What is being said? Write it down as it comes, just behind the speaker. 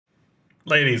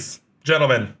Ladies,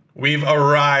 gentlemen, we've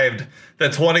arrived. The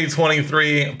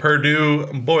 2023 Purdue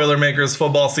Boilermakers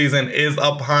football season is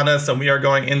upon us, and we are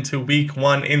going into week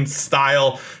one in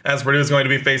style as Purdue is going to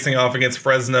be facing off against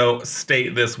Fresno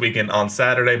State this weekend on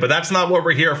Saturday. But that's not what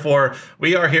we're here for.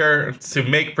 We are here to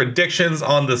make predictions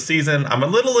on the season. I'm a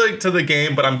little late to the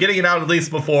game, but I'm getting it out at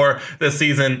least before the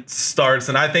season starts.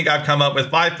 And I think I've come up with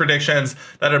 5 predictions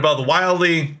that are both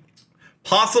wildly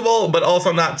possible, but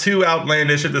also not too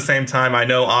outlandish at the same time. I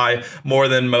know I, more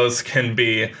than most, can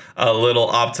be a little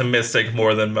optimistic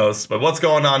more than most. But what's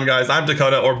going on, guys? I'm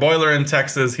Dakota, or Boiler in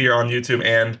Texas, here on YouTube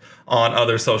and on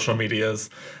other social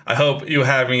medias. I hope you're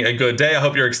having a good day. I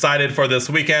hope you're excited for this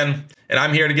weekend. And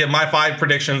I'm here to give my 5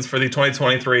 predictions for the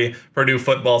 2023 Purdue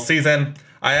football season.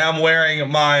 I am wearing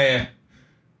my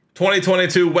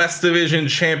 2022 West Division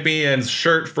Champions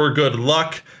shirt for good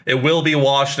luck. It will be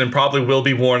washed and probably will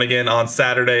be worn again on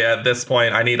Saturday. At this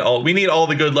point, we need all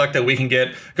the good luck that we can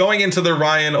get going into the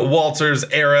Ryan Walters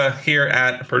era here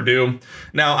at Purdue.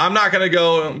 Now, I'm not going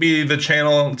to be the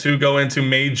channel to go into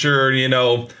major,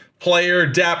 player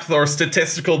depth or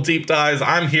statistical deep dives.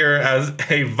 I'm here as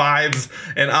a vibes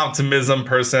and optimism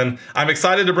person. I'm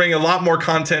excited to bring a lot more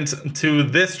content to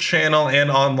this channel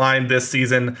and online this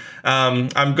season.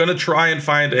 I'm going to try and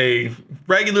find a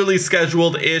regularly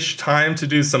scheduled-ish time to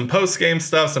do some post-game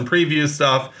stuff, some preview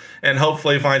stuff, and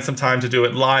hopefully find some time to do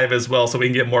it live as well so we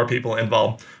can get more people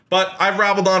involved. But I've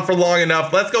rabbled on for long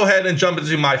enough. Let's go ahead and jump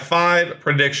into my 5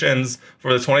 predictions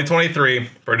for the 2023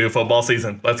 Purdue football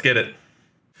season. Let's get it.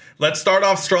 Let's start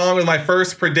off strong with my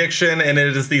first prediction, and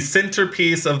it is the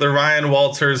centerpiece of the Ryan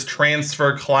Walters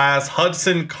transfer class,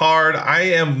 Hudson Card. I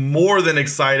am more than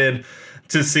excited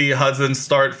to see Hudson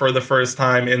start for the first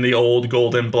time in the old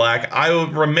gold and black. I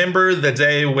remember the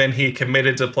day when he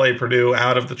committed to play Purdue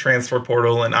out of the transfer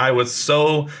portal, and I was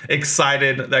so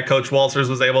excited that Coach Walters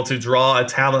was able to draw a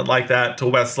talent like that to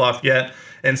West Lafayette.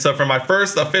 And so for my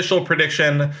first official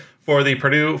prediction for the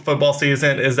Purdue football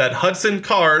season is that Hudson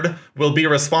Card will be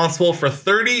responsible for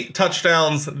 30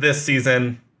 touchdowns this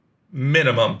season,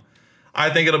 minimum. I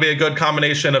think it'll be a good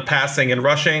combination of passing and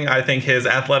rushing. I think his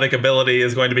athletic ability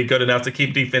is going to be good enough to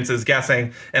keep defenses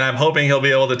guessing, and I'm hoping he'll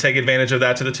be able to take advantage of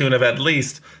that to the tune of at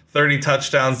least 30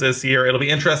 touchdowns this year. It'll be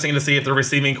interesting to see if the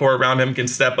receiving core around him can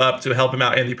step up to help him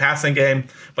out in the passing game,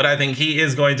 but I think he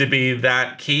is going to be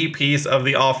that key piece of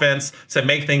the offense to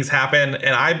make things happen,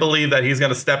 and I believe that he's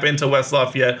going to step into West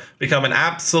Lafayette, become an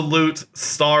absolute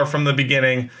star from the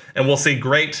beginning, and we'll see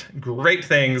great, great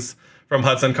things from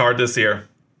Hudson Card this year.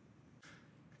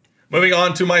 Moving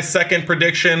on to my second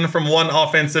prediction, from one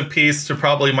offensive piece to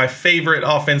probably my favorite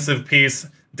offensive piece,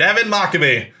 Devin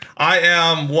Mockobee. I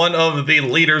am one of the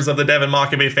leaders of the Devin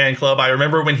Mockobee fan club. I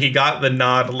remember when he got the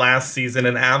nod last season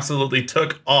and absolutely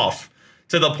took off,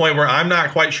 to the point where I'm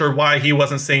not quite sure why he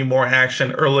wasn't seeing more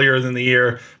action earlier in the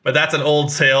year, but that's an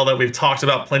old tale that we've talked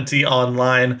about plenty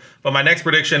online. But my next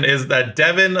prediction is that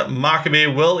Devin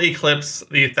Mockobee will eclipse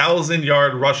the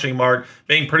 1,000-yard rushing mark,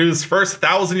 being Purdue's first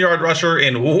 1,000-yard rusher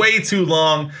in way too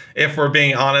long, if we're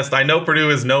being honest. I know Purdue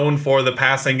is known for the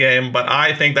passing game, but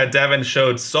I think that Devin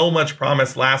showed so much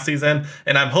promise last season,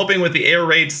 and I'm hoping with the air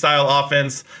raid style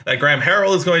offense that Graham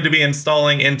Harrell is going to be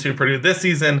installing into Purdue this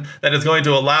season, that is going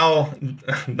to allow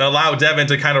Devin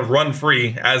to kind of run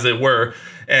free, as it were,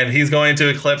 and he's going to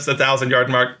eclipse the 1,000-yard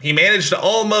mark. He managed to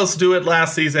almost do it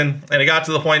last season, and it got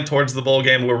to the point towards the bowl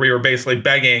game where we were basically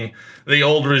begging the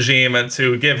old regime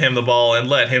to give him the ball and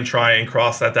let him try and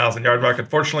cross that 1,000-yard mark.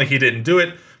 Unfortunately, he didn't do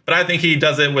it, but I think he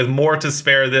does it with more to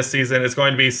spare this season. It's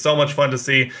going to be so much fun to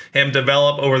see him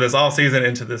develop over this offseason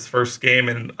into this first game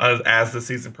and as the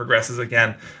season progresses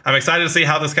again. I'm excited to see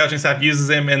how this coaching staff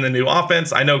uses him in the new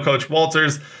offense. I know Coach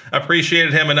Walters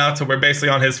appreciated him enough to where basically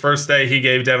on his first day, he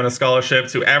gave Devin a scholarship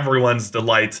to everyone's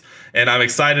delight. And I'm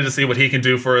excited to see what he can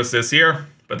do for us this year.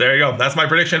 But there you go. That's my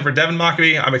prediction for Devin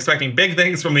Mockobee. I'm expecting big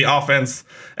things from the offense,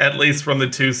 at least from the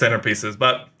 2 centerpieces.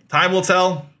 But time will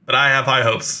tell, but I have high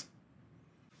hopes.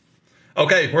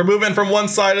 Okay, we're moving from one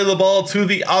side of the ball to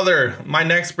the other. My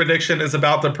next prediction is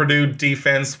about the Purdue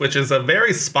defense, which is a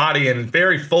very spotty and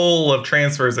very full of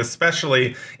transfers,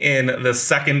 especially in the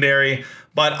secondary.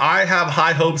 But I have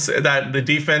high hopes that the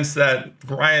defense that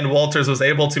Ryan Walters was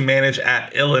able to manage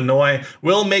at Illinois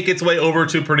will make its way over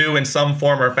to Purdue in some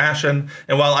form or fashion.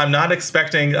 And while I'm not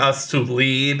expecting us to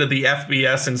lead the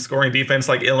FBS in scoring defense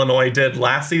like Illinois did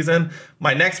last season,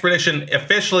 my next prediction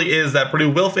officially is that Purdue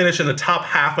will finish in the top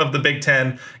half of the Big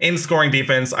Ten in scoring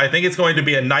defense. I think it's going to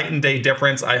be a night and day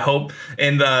difference, I hope,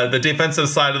 in the defensive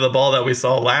side of the ball that we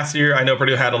saw last year. I know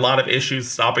Purdue had a lot of issues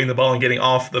stopping the ball and getting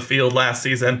off the field last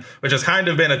season, which is kind kind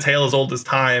of been a tale as old as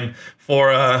time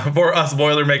for us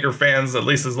Boilermaker fans, at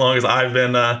least as long as I've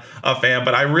been a fan.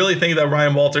 But I really think that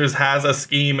Ryan Walters has a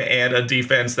scheme and a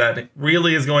defense that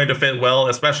really is going to fit well,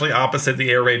 especially opposite the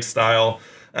air raid style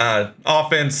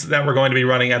offense that we're going to be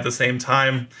running at the same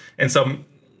time. And so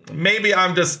maybe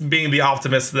I'm just being the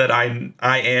optimist that I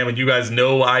am, and you guys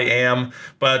know I am.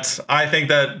 But I think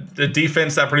that the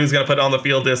defense that Purdue's going to put on the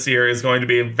field this year is going to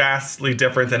be vastly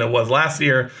different than it was last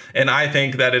year. And I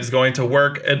think that it's going to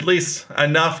work at least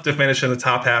enough to finish in the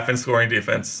top half in scoring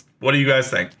defense. What do you guys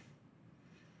think?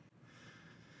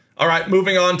 All right,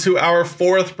 moving on to our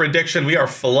fourth prediction. We are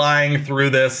flying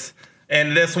through this.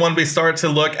 And this one, we start to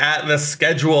look at the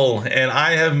schedule, and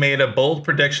I have made a bold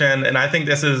prediction, and I think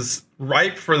this is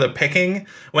ripe for the picking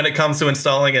when it comes to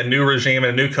installing a new regime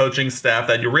and a new coaching staff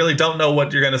that you really don't know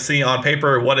what you're going to see on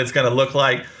paper or what it's going to look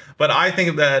like. But I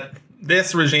think that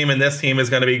this regime and this team is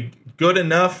going to be good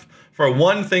enough for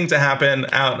one thing to happen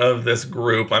out of this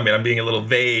group. I mean, I'm being a little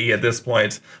vague at this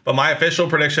point, but my official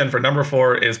prediction for number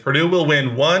 4 is Purdue will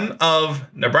win one of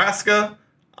Nebraska,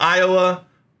 Iowa,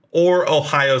 or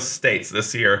Ohio State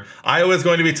this year. Iowa is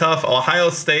going to be tough. Ohio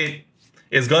State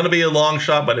is going to be a long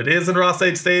shot, but it is in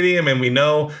Ross-Ade Stadium, and we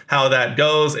know how that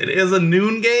goes. It is a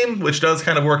noon game, which does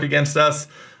kind of work against us,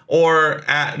 or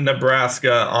at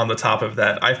Nebraska on the top of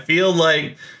that. I just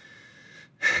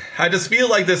feel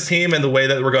like this team and the way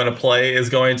that we're going to play is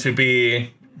going to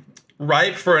be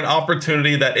ripe for an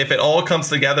opportunity that if it all comes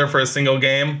together for a single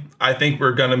game, I think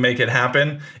we're going to make it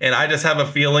happen. And I just have a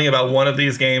feeling about one of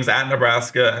these games at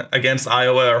Nebraska against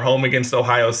Iowa or home against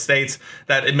Ohio State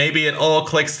that maybe it all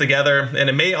clicks together. And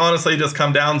it may honestly just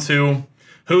come down to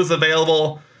who's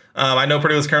available. I know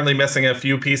Purdue is currently missing a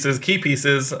few pieces, key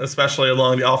pieces, especially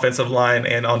along the offensive line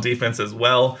and on defense as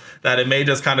well, that it may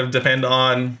just kind of depend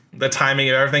on the timing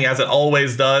of everything, as it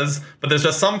always does. But there's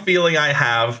just some feeling I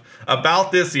have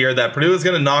about this year that Purdue is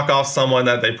going to knock off someone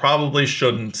that they probably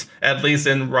shouldn't, at least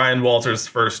in Ryan Walters'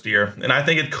 first year. And I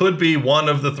think it could be one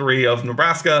of the three of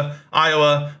Nebraska,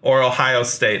 Iowa, or Ohio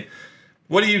State.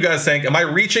 What do you guys think? Am I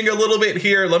reaching a little bit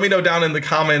here? Let me know down in the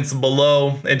comments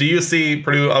below. And do you see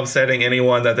Purdue upsetting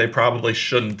anyone that they probably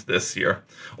shouldn't this year?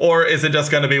 Or is it just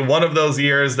going to be one of those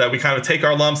years that we kind of take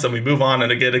our lumps and we move on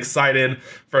and get excited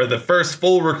for the first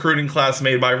full recruiting class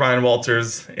made by Ryan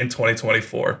Walters in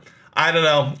 2024? I don't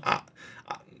know.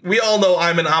 We all know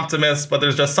I'm an optimist, but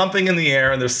there's just something in the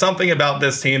air, and there's something about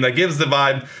this team that gives the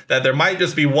vibe that there might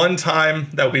just be one time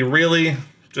that we really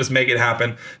just make it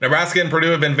happen. Nebraska and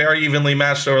Purdue have been very evenly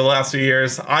matched over the last few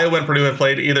years. Iowa and Purdue have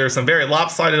played either some very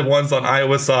lopsided ones on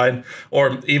Iowa's side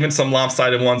or even some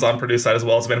lopsided ones on Purdue's side as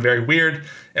well. It's been very weird,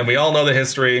 and we all know the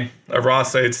history of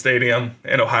Ross-Ade Stadium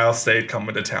and Ohio State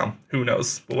coming to town. Who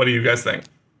knows? But what do you guys think?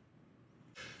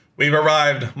 We've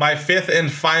arrived. My fifth and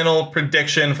final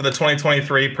prediction for the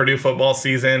 2023 Purdue football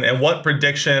season. And what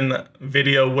prediction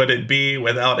video would it be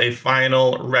without a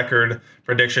final record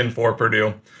prediction for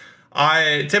Purdue?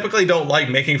 I typically don't like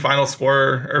making final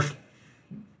score, or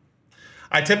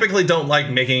I typically don't like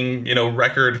making,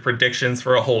 record predictions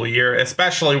for a whole year,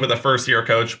 especially with a first-year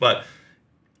coach. But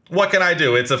what can I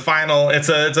do? It's a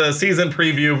season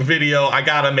preview video. I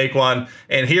gotta make one,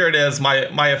 and here it is.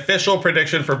 My official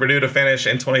prediction for Purdue to finish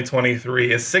in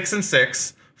 2023 is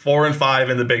 6-6. 4-5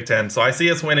 in the Big Ten. So I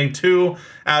see us winning 2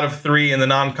 out of 3 in the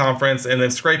non-conference, and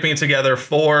then scraping together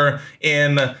 4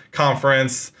 in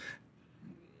conference.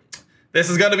 This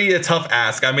is going to be a tough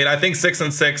ask. I mean, I think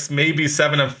 6-6, maybe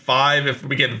 7-5, if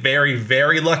we get very,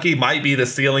 very lucky, might be the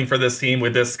ceiling for this team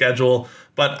with this schedule.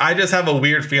 But I just have a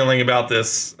weird feeling about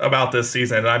this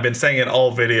season, and I've been saying it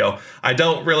all video. I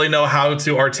don't really know how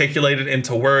to articulate it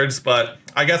into words, but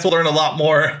I guess we'll learn a lot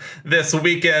more this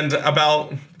weekend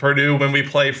about Purdue when we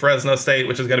play Fresno State,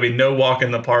 which is going to be no walk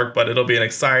in the park, but it'll be an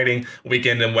exciting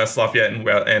weekend in West Lafayette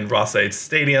and Ross-Ade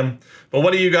Stadium. But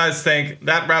what do you guys think?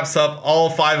 That wraps up all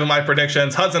 5 of my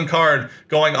predictions. Hudson Card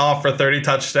going off for 30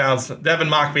 touchdowns. Devin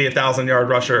Mockbee, 1,000-yard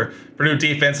rusher. Purdue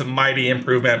defense, mighty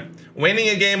improvement. Winning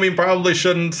a game we probably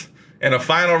shouldn't, and a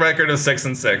final record of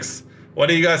 6-6. What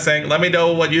do you guys think? Let me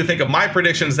know what you think of my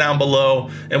predictions down below,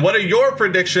 and what are your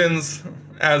predictions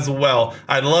as well.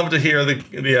 I'd love to hear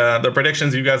the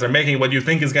predictions you guys are making, what you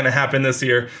think is going to happen this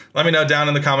year. Let me know down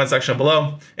in the comment section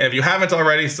below. And if you haven't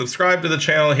already, subscribe to the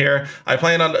channel here. I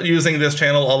plan on using this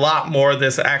channel a lot more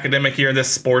this academic year, this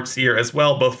sports year as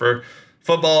well, both for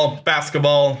football,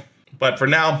 basketball. But for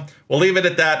now, we'll leave it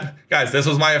at that. Guys, this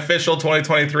was my official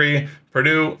 2023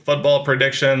 Purdue football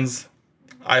predictions.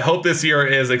 I hope this year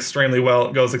goes extremely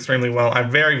well. I'm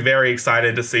very, very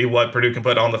excited to see what Purdue can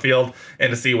put on the field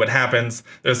and to see what happens.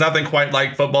 There's nothing quite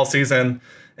like football season,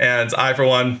 and I, for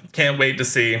one, can't wait to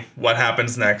see what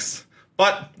happens next.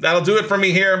 But that'll do it for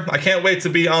me here. I can't wait to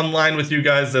be online with you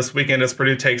guys this weekend as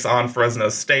Purdue takes on Fresno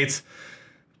State.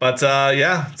 But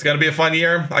yeah, it's going to be a fun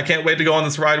year. I can't wait to go on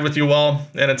this ride with you all.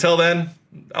 And until then,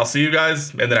 I'll see you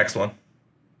guys in the next one.